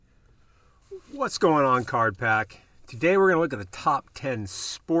What's going on, Card Pack? Today we're going to look at the top 10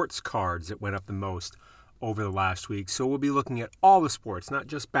 sports cards that went up the most over the last week. So we'll be looking at all the sports, not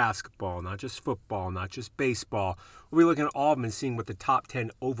just basketball, not just football, not just baseball. We'll be looking at all of them and seeing what the top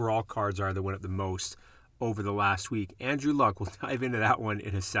 10 overall cards are that went up the most over the last week. Andrew Luck, we'll dive into that one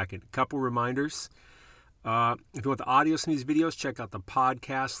in a second. A couple reminders. If you want the audio from these videos, check out the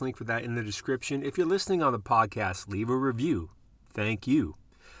podcast. Link for that in the description. If you're listening on the podcast, leave a review. Thank you.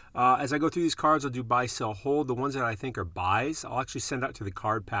 As I go through these cards, I'll do buy, sell, hold. The ones that I think are buys, I'll actually send out to the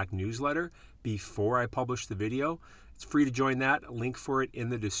Card Pack newsletter before I publish the video. It's free to join that. Link for it in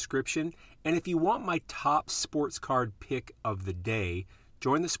the description. And if you want my top sports card pick of the day,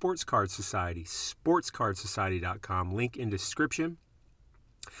 join the Sports Card Society, sportscardsociety.com. Link in description.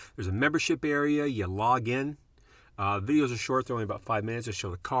 There's a membership area. You log in. Videos are short. They're only about 5 minutes. I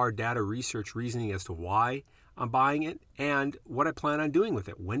show the card, data, research, reasoning as to why I'm buying it and what I plan on doing with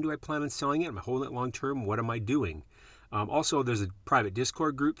it. When do I plan on selling it? Am I holding it long term? What am I doing? Also, there's a private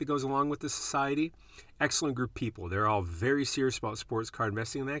Discord group that goes along with the society. Excellent group of people. They're all very serious about sports card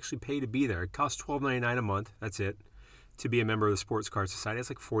investing, and they actually pay to be there. It costs $12.99 a month. That's it. To be a member of the Sports Card Society, it's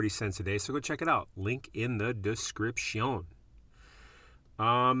like 40 cents a day. So go check it out. Link in the description.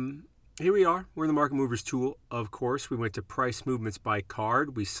 Here we are. We're in the Market Movers tool, of course. We went to price movements by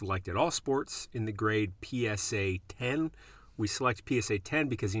card. We selected all sports in the grade PSA 10. We select PSA 10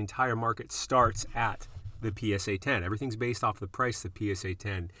 because the entire market starts at the PSA 10. Everything's based off the price of the PSA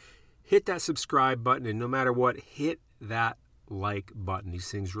 10. Hit that subscribe button, and no matter what, hit that like button.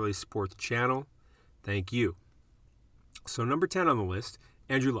 These things really support the channel. Thank you. So number 10 on the list,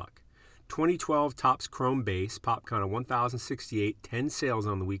 Andrew Luck. 2012 Topps Chrome Base, pop count of 1,068, 10 sales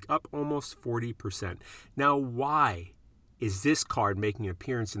on the week, up almost 40%. Now, why is this card making an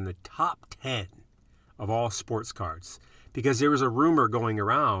appearance in the top 10 of all sports cards? Because there was a rumor going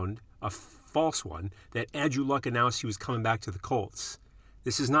around, a false one, that Andrew Luck announced he was coming back to the Colts.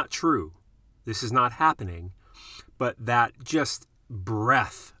 This is not true. This is not happening. But that just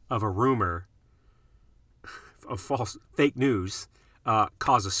breath of a rumor, of fake news,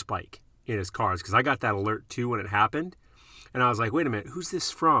 caused a spike in his cards, because I got that alert too when it happened, and I was like, wait a minute, who's this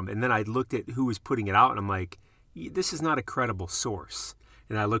from? And then I looked at who was putting it out, and I'm like, this is not a credible source.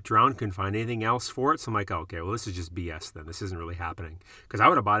 And I looked around, couldn't find anything else for it, so I'm like, okay, well, this is just BS then. This isn't really happening. Because I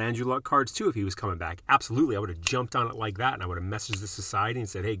would have bought Andrew Luck cards too if he was coming back. Absolutely, I would have jumped on it like that, and I would have messaged the society and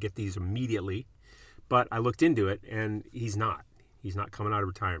said, hey, get these immediately. But I looked into it, and he's not. He's not coming out of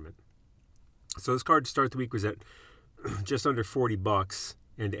retirement. So this card to start the week was at just under $40,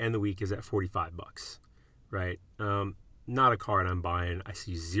 and to end the week is at $45, right? Not a card I'm buying. I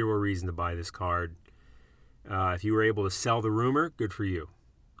see zero reason to buy this card. If you were able to sell the rumor, good for you.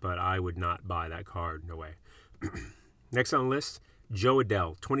 But I would not buy that card. No way. Next on the list, Jo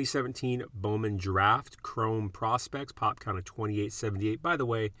Adell, 2017 Bowman Draft Chrome Prospects, pop count of 2878. By the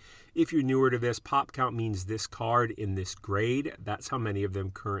way, if you're newer to this, pop count means this card in this grade. That's how many of them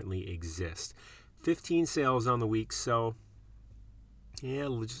currently exist. 15 sales on the week, so yeah,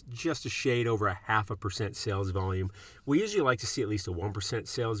 just a shade over 0.5% sales volume. We usually like to see at least a 1%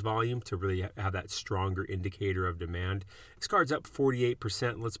 sales volume to really have that stronger indicator of demand. This card's up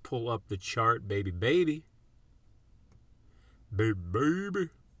 48%. Let's pull up the chart, baby. Baby.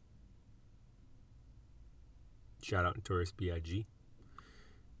 Shout out Notorious B.I.G.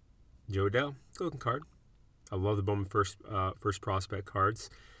 Jo Adell, good looking card. I love the Bowman first prospect cards.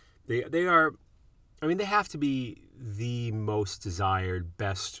 They are, I mean, they have to be the most desired,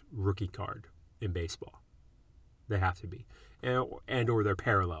 best rookie card in baseball. They have to be. And or their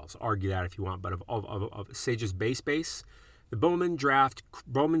parallels. Argue that if you want. But of say just base, the Bowman Draft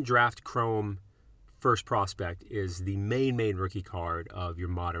Chrome first prospect is the main rookie card of your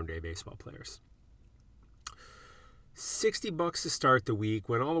modern day baseball players. $60 to start the week,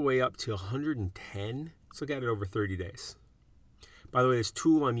 went all the way up to $110. Let's look at it over 30 days. By the way, this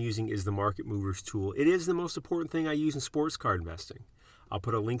tool I'm using is the Market Movers tool. It is the most important thing I use in sports card investing. I'll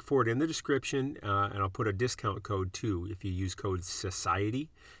put a link for it in the description, and I'll put a discount code too. If you use code SOCIETY,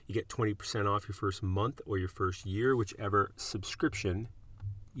 you get 20% off your first month or your first year, whichever subscription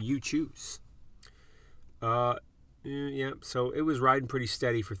you choose. Yeah, so it was riding pretty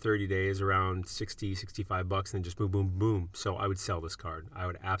steady for 30 days, around $60, $65, and then just boom, boom, boom. So I would sell this card. I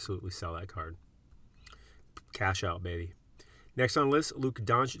would absolutely sell that card. Cash out, baby. Next on the list, Luka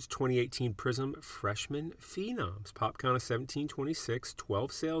Doncic 2018 Prism Freshman Phenoms. Pop count of 1726,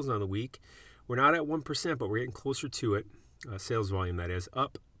 12 sales on the week. We're not at 1%, but we're getting closer to it. Sales volume, that is,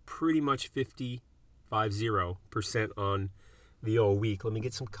 up pretty much 50% on the old week. Let me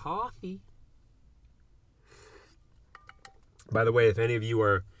get some coffee. By the way, if any of you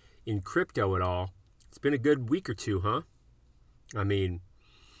are in crypto at all, it's been a good week or two, huh? I mean,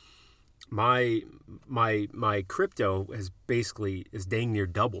 my crypto is dang near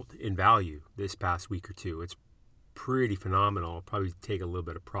doubled in value this past week or two. It's pretty phenomenal. I'll probably take a little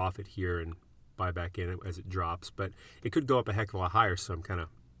bit of profit here and buy back in as it drops, but it could go up a heck of a lot higher, so I'm kind of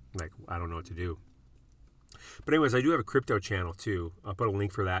like, I don't know what to do. But anyways, I do have a crypto channel too. I'll put a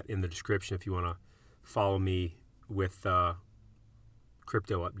link for that in the description if you want to follow me with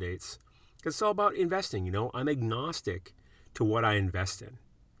crypto updates. Because it's all about investing, you know. I'm agnostic to what I invest in.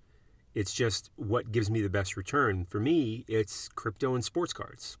 It's just what gives me the best return. For me, it's crypto and sports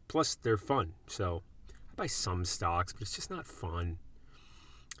cards. Plus, they're fun. So I buy some stocks, but it's just not fun.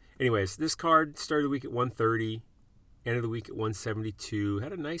 Anyways, this card started the week at 130, ended the week at 172.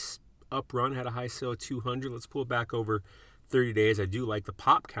 Had a nice up run, had a high sale of 200. Let's pull it back over 30 days. I do like the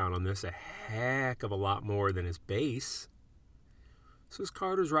pop count on this a heck of a lot more than his base. So this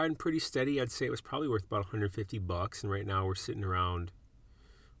card was riding pretty steady. I'd say it was probably worth about $150, and right now we're sitting around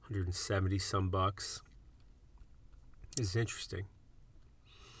 170 some bucks. This is interesting.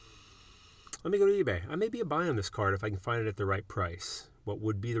 Let me go to eBay. I may be a buy on this card if I can find it at the right price. What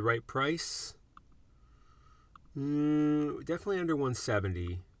would be the right price? Definitely under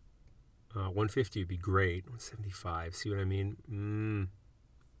 170. 150 would be great. 175. See what I mean?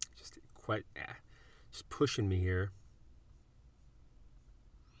 Just pushing me here.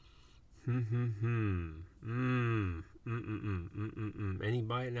 Any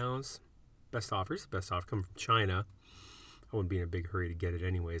buy it nows? Best offers. Best offer coming from China. I wouldn't be in a big hurry to get it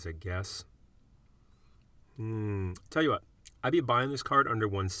anyways, I guess. Tell you what. I'd be buying this card under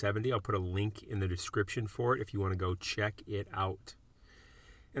 170. I'll put a link in the description for it if you want to go check it out.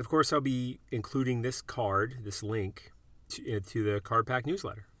 And of course, I'll be including this card, this link, to the Card Pack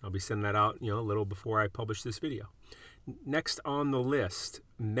newsletter. I'll be sending that out, a little before I publish this video. Next on the list,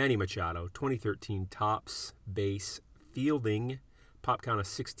 Manny Machado, 2013 Topps base fielding, pop count of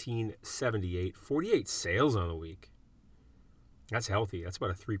 1678, 48 sales on the week. That's healthy. That's about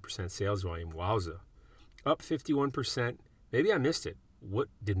a 3% sales volume. Wowza. Up 51%. Maybe I missed it. What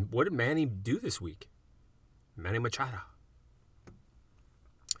did Manny do this week? Manny Machado.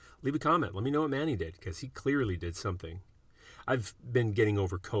 Leave a comment. Let me know what Manny did, because he clearly did something. I've been getting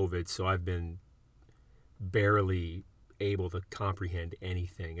over COVID, so I've been barely able to comprehend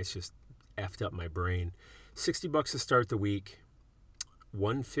anything. It's just effed up my brain. $60 to start the week,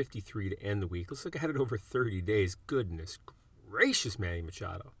 $153 to end the week. Looks like I had it over 30 days. Goodness gracious, Manny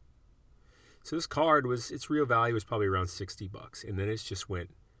Machado. So this card its real value was probably around $60, and then it just went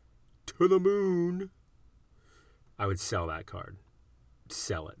to the moon. I would sell that card.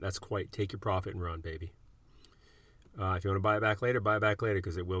 Sell it. Take your profit and run, baby. If you want to buy it back later,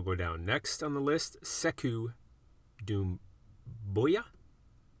 because it will go down. Next on the list, Sekou Doumbouya.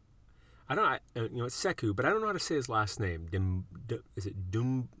 It's Sekou, but I don't know how to say his last name. Is it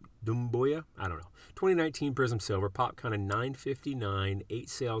Doumbouya? I don't know. 2019 Prism Silver, pop kind of 959, 8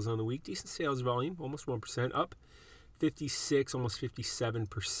 sales on the week. Decent sales volume, almost 1%, up 56, almost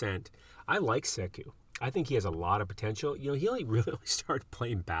 57%. I like Sekou. I think he has a lot of potential. He only really started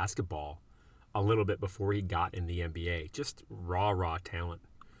playing basketball a little bit before he got in the NBA. Just raw talent.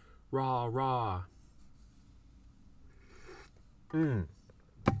 Raw.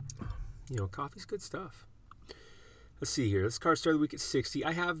 Coffee's good stuff. Let's see here. This card started the week at 60.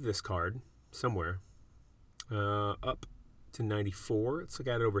 I have this card somewhere. Up to 94. It's like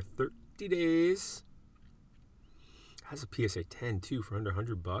I had it over 30 days. Has a PSA 10 too for under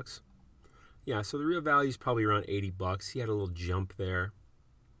 $100. Yeah, so the real value is probably around $80. He had a little jump there.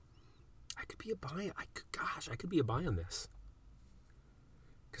 I could be a buy. I could be a buy on this.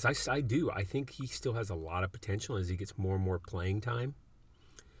 Because I do. I think he still has a lot of potential as he gets more and more playing time.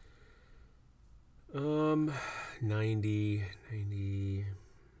 90.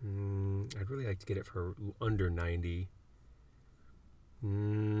 I'd really like to get it for under 90.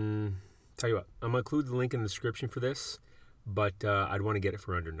 Tell you what, I'm going to include the link in the description for this, but I'd want to get it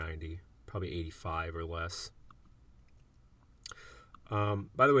for under 90. Probably 85 or less.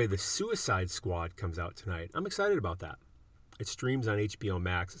 By the way, the Suicide Squad comes out tonight. I'm excited about that. It streams on HBO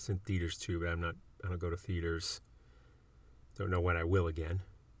Max. It's in theaters too, but I don't go to theaters. Don't know when I will again.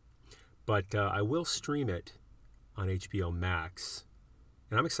 But I will stream it on HBO Max.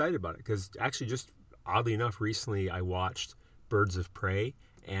 And I'm excited about it because actually just oddly enough, recently I watched Birds of Prey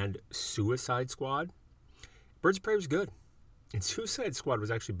and Suicide Squad. Birds of Prey was good. And Suicide Squad was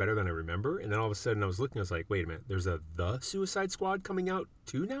actually better than I remember. And then all of a sudden I was looking, I was like, wait a minute, there's The Suicide Squad coming out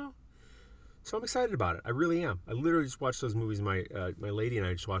too now? So I'm excited about it. I really am. I literally just watched those movies. My lady and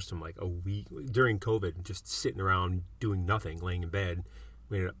I just watched them like a week during COVID, just sitting around doing nothing, laying in bed,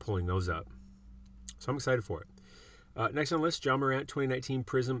 we ended up pulling those up. So I'm excited for it. Next on the list, John Morant 2019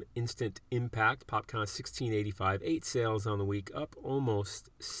 Prism Instant Impact, pop count 1685, 8 sales on the week, up almost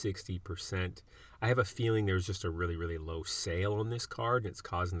 60%. I have a feeling there's just a really, really low sale on this card, and it's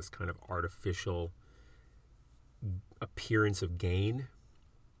causing this kind of artificial appearance of gain.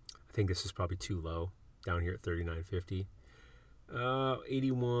 I think this is probably too low, down here at 39.50.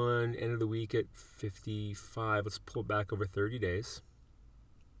 81, end of the week at 55. Let's pull it back over 30 days.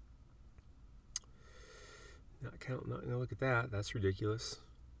 Not gonna look at that. That's ridiculous.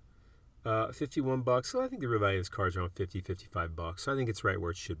 $51. So I think the real value of this card is around $50-$55. So I think it's right where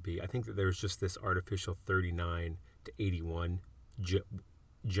it should be. I think that there's just this artificial 39 to 81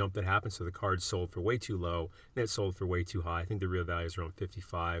 jump that happened. So the card sold for way too low, and it sold for way too high. I think the real value is around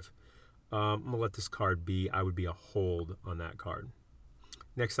 55. I'm gonna let this card be. I would be a hold on that card.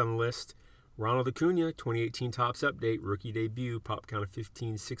 Next on the list, Ronald Acuna 2018 Topps Update rookie debut, pop count of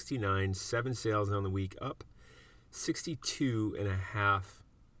 1569, 7 sales on the week, up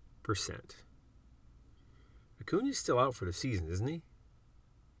 62.5%. Acuna's still out for the season, isn't he?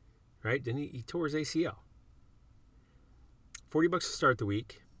 Right? Didn't he? He tore his ACL. $40 to start the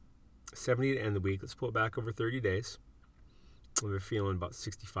week, $70 to end the week. Let's pull it back over 30 days. We're feeling about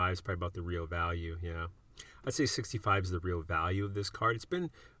 65 is probably about the real value. Yeah, I'd say 65 is the real value of this card. It's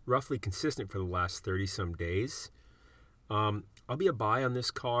been roughly consistent for the last 30 some days. I'll be a buy on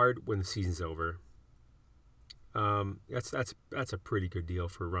this card when the season's over. That's a pretty good deal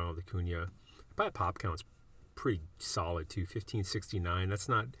for Ronald Acuna. But pop count's pretty solid too, 1569. That's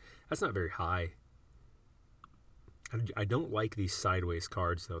not very high. I don't like these sideways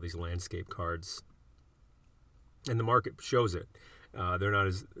cards though, these landscape cards, and the market shows it.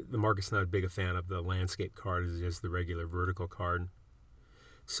 The market's not as big a fan of the landscape card as it is the regular vertical card.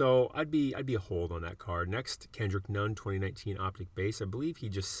 So I'd be a hold on that card. Next, Kendrick Nunn 2019 Optic Base. I believe he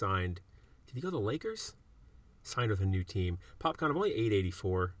just signed. Did he go to the Lakers? Signed with a new team. Pop count of only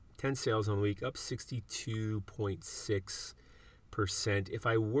 884. 10 sales on the week, up 62.6%. If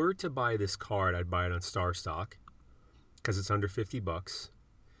I were to buy this card, I'd buy it on Star Stock because it's under $50.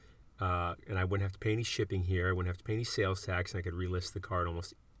 And I wouldn't have to pay any shipping here. I wouldn't have to pay any sales tax, and I could relist the card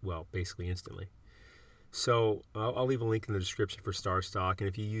basically instantly. So I'll leave a link in the description for Star Stock, and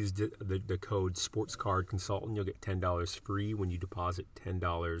if you use the code SportsCardConsultant, you'll get $10 free when you deposit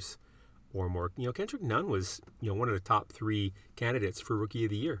 $10 or more. Kendrick Nunn was one of the top 3 candidates for Rookie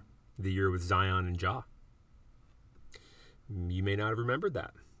of the Year with Zion and Ja. You may not have remembered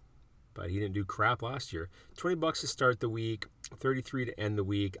that, but he didn't do crap last year. $20 to start the week, $33 to end the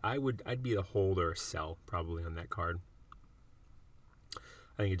week. I'd be a hold or a sell probably on that card.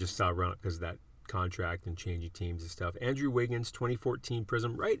 I think it just saw a run up because of that contract and changing teams and stuff. Andrew Wiggins 2014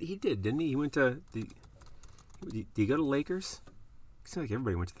 Prism, right? He did, didn't he? He went to did he go to Lakers? It seems like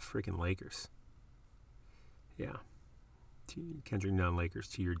everybody went to the freaking Lakers. Yeah. Kendrick Nunn Lakers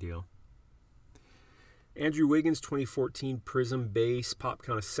 2-year deal. Andrew Wiggins 2014 Prism Base, pop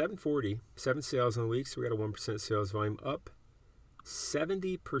count of 740, 7 sales on the week, so we got a 1% sales volume, up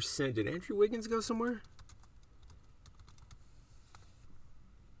 70%. Did Andrew Wiggins go somewhere?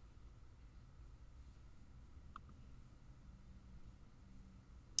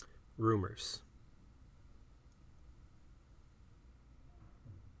 Rumors.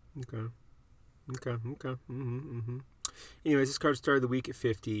 Okay. Anyways, this card started the week at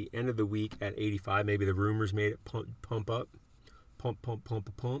 50, end of the week at 85. Maybe the rumors made it pump up. Pump.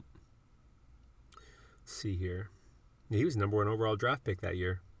 Let's see here. He was number 1 overall draft pick that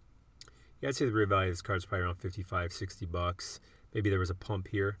year. Yeah, I'd say the real value of this card is probably around $55-$60. Maybe there was a pump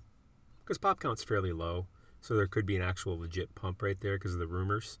here because pop count's fairly low, so there could be an actual legit pump right there because of the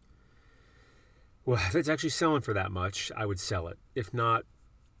rumors. Well, if it's actually selling for that much, I would sell it. If not,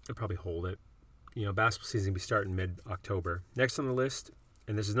 I'd probably hold it. Basketball season will be starting mid-October. Next on the list,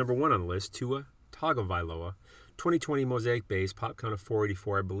 and this is number 1 on the list, Tua Tagovailoa, 2020 Mosaic Base, pop count of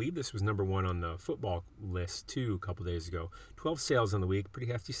 484. I believe this was number 1 on the football list, too, a couple days ago. 12 sales on the week, pretty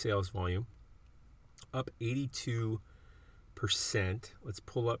hefty sales volume, up 82%. Let's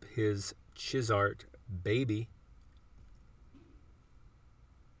pull up his Chizart baby.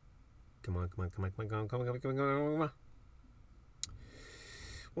 Come on.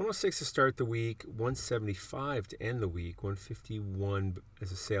 106 to start the week, 175 to end the week, 151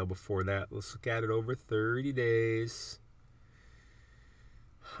 as a sale before that. Let's look at it over 30 days.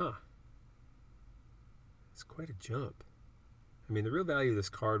 It's quite a jump. I mean, the real value of this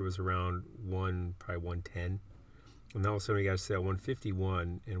card was around probably 110. And now all of a sudden we got a sale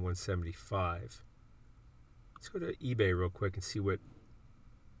 151 and 175. Let's go to eBay real quick and see what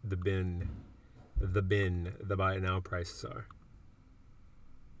the buy it now prices are.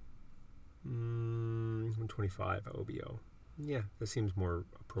 125 OBO. Yeah, that seems more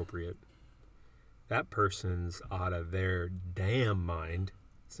appropriate. That person's out of their damn mind.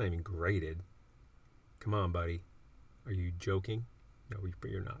 It's not even graded. Come on, buddy. Are you joking? No,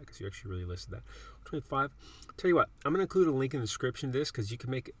 you're not, because you actually really listed that. 25. Tell you what, I'm going to include a link in the description of this, because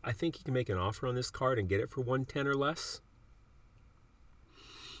I think you can make an offer on this card and get it for 110 or less.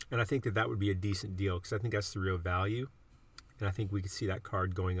 And I think that would be a decent deal, because I think that's the real value. And I think we could see that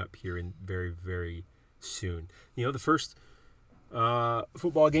card going up here in very, very soon. You know, the first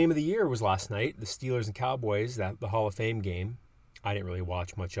football game of the year was last night, the Steelers and Cowboys, the Hall of Fame game. I didn't really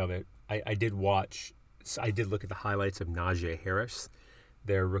watch much of it. I did look at the highlights of Najee Harris,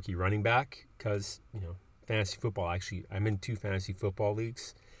 their rookie running back, because, you know, fantasy football, actually, I'm in 2 fantasy football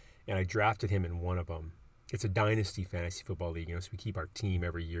leagues, and I drafted him in one of them. It's a dynasty fantasy football league, you know, so we keep our team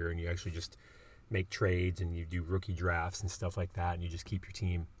every year, and you actually just make trades, and you do rookie drafts and stuff like that, and you just keep your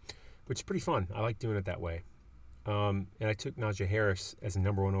team, which is pretty fun. I like doing it that way. And I took Najee Harris as a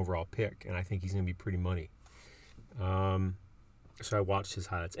number 1 overall pick, and I think he's going to be pretty money. So I watched his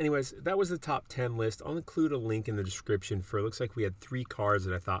highlights. Anyways, that was the top 10 list. I'll include a link in the description for, it looks like we had 3 cards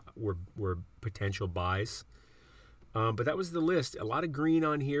that I thought were potential buys. But that was the list. A lot of green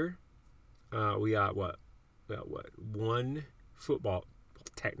on here. We got what? 1 football,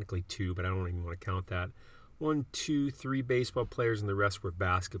 technically 2, but I don't even want to count that. 1, 2, 3 baseball players, and the rest were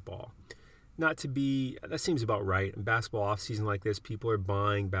basketball. That seems about right. In basketball off-season like this, people are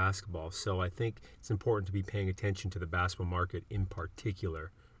buying basketball. So I think it's important to be paying attention to the basketball market in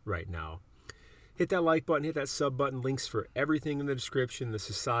particular right now. Hit that like button, hit that sub button. Links for everything in the description. The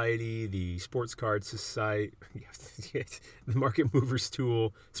Society, the Sports Card Society, the Market Movers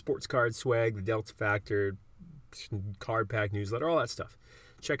Tool, Sports Card Swag, the Delta Factor, Card Pack newsletter, all that stuff.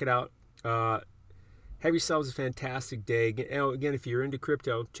 Check it out. Have yourselves a fantastic day. Again, if you're into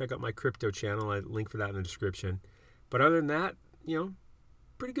crypto, check out my crypto channel. I link for that in the description. But other than that, you know,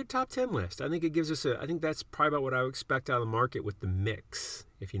 pretty good top 10 list. I think it gives us I think that's probably about what I would expect out of the market with the mix,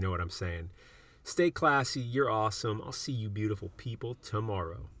 if you know what I'm saying. Stay classy. You're awesome. I'll see you beautiful people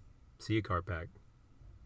tomorrow. See you, Card Pack.